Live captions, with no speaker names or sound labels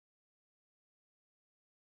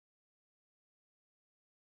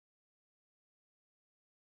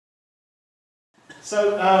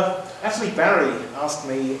So, actually Barry asked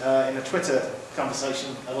me in a Twitter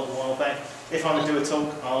conversation a little while back if I would do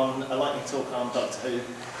a lightning talk on Doctor Who.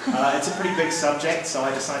 It's a pretty big subject, so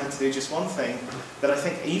I decided to do just one thing that I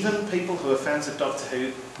think even people who are fans of Doctor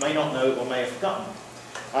Who may not know or may have forgotten.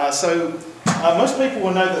 Most people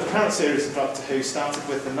will know that the current series of Doctor Who started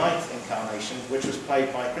with the 9th incarnation, which was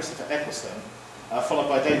played by Christopher Eccleston, followed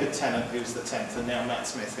by David Tennant, who's the 10th, and now Matt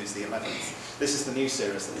Smith, who's the 11th. This is the new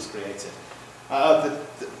series that was created. The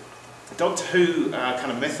Doctor Who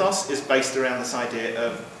kind of mythos is based around this idea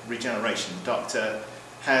of regeneration. The Doctor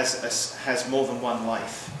has more than one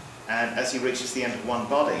life, and as he reaches the end of one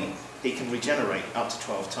body, he can regenerate up to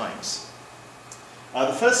 12 times.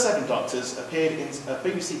 The first 7 Doctors appeared in a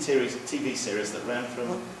BBC TV series that ran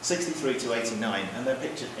from 63 to 89, and they're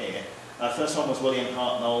pictured here. First one was William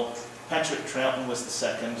Hartnell, Patrick Troughton was the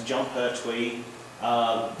second, John Pertwee,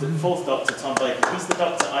 the 4th Doctor, Tom Baker. He's the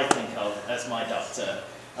Doctor I think of as my Doctor.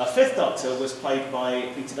 5th Doctor was played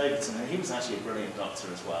by Peter Davison, and he was actually a brilliant Doctor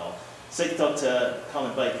as well. 6th Doctor,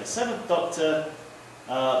 Colin Baker. 7th Doctor,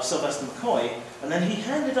 Sylvester McCoy, and then he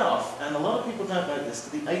handed off, and a lot of people don't know this,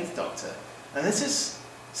 to the 8th Doctor. And this is,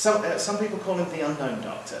 some people call him the Unknown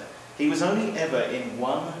Doctor. He was only ever in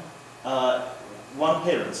one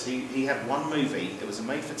appearance. He had one movie. It was a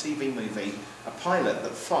made-for-TV movie, a pilot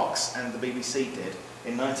that Fox and the BBC did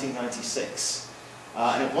in 1996.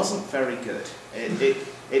 And it wasn't very good.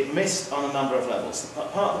 It missed on a number of levels.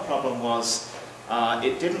 Part of the problem was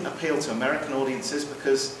it didn't appeal to American audiences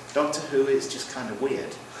because Doctor Who is just kind of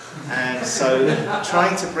weird. And so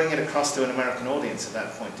trying to bring it across to an American audience at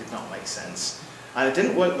that point did not make sense. And it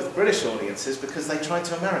didn't work with British audiences because they tried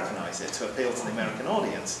to Americanize it to appeal to the American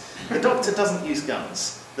audience. The Doctor doesn't use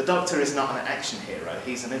guns. The Doctor is not an action hero.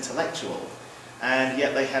 He's an intellectual. And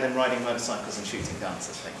yet they had him riding motorcycles and shooting guns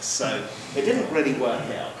and things. So it didn't really work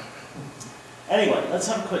out. Anyway, let's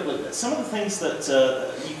have a quick look at some of the things that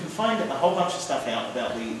you can find a whole bunch of stuff out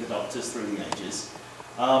about the Doctors through the ages.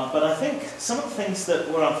 But I think some of the things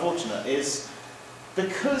that were unfortunate is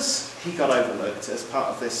because he got overlooked as part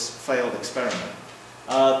of this failed experiment,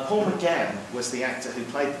 Paul McGann was the actor who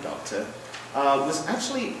played the Doctor, was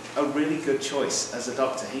actually a really good choice as a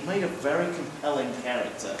Doctor. He made a very compelling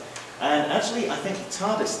character. And actually, I think the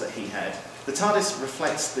TARDIS that he had, the TARDIS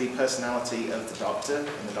reflects the personality of the Doctor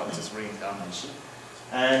in the Doctor's reincarnation.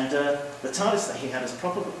 And the TARDIS that he had is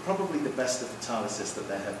probably the best of the TARDISes that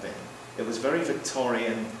there have been. It was very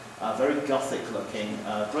Victorian, very Gothic looking,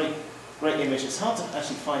 great image. It's hard to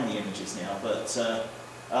actually find the images now, but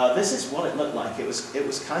this is what it looked like. It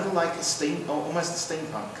was kind of like almost a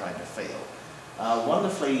steampunk kind of feel.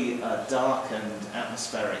 Wonderfully dark and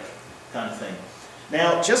atmospheric kind of thing.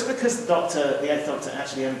 Now, just because the 8th Doctor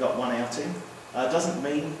actually only got one outing, doesn't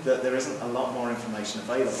mean that there isn't a lot more information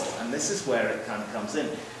available, and this is where it kind of comes in.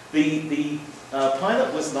 The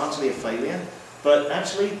pilot was largely a failure, but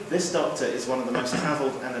actually this Doctor is one of the most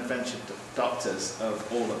travelled and adventured Doctors of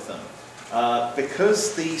all of them.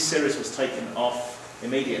 Because the series was taken off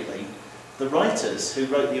immediately, the writers who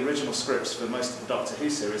wrote the original scripts for most of the Doctor Who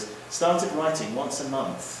series started writing once a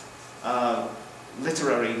month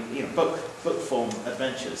literary, book form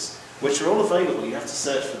adventures, which are all available. You have to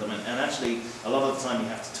search for them, and actually a lot of the time you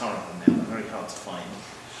have to torrent them now. They're very hard to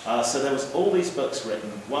find. So there was all these books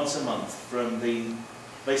written once a month from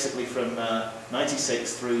basically from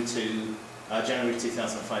 96 through to January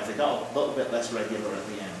 2005. They got a little bit less regular at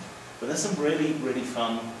the end, but there's some really, really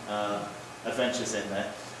fun adventures in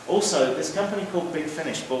there. Also, this company called Big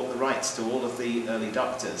Finish bought the rights to all of the early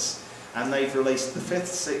Doctors, and they've released the 5th,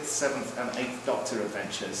 6th, 7th and 8th Doctor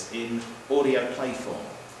adventures in audio play form.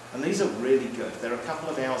 And these are really good. They're a couple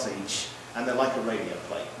of hours each, and they're like a radio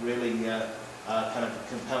play. Really kind of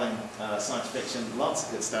compelling science fiction, lots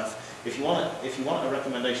of good stuff. If you want a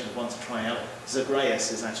recommendation of one to try out,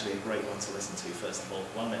 Zagreus is actually a great one to listen to, first of all.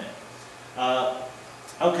 1 minute.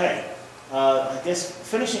 Okay, I guess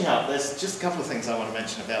finishing up, there's just a couple of things I want to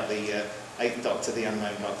mention about the 8th Doctor, the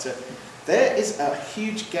Unknown Doctor. There is a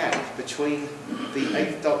huge gap between the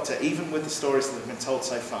 8th Doctor, even with the stories that have been told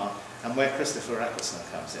so far, and where Christopher Eccleston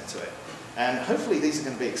comes into it. And hopefully these are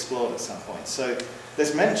going to be explored at some point. So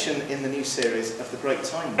there's mention in the new series of the Great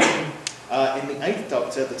Time Lord. In the 8th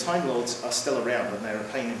Doctor, the Time Lords are still around and they're a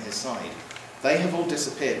pain in his side. They have all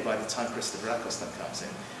disappeared by the time Christopher Eccleston comes in.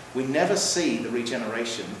 We never see the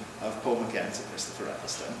regeneration of Paul McGann to Christopher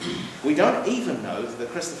Eccleston. We don't even know that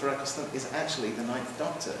Christopher Eccleston is actually the 9th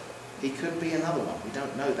Doctor. He could be another one. We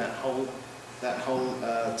don't know that whole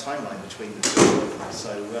timeline between the two of them.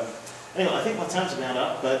 So anyway, I think my time's about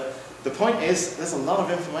up, but the point is there's a lot of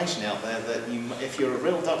information out there that if you're a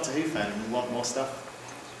real Doctor Who fan and you want more stuff,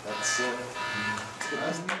 That's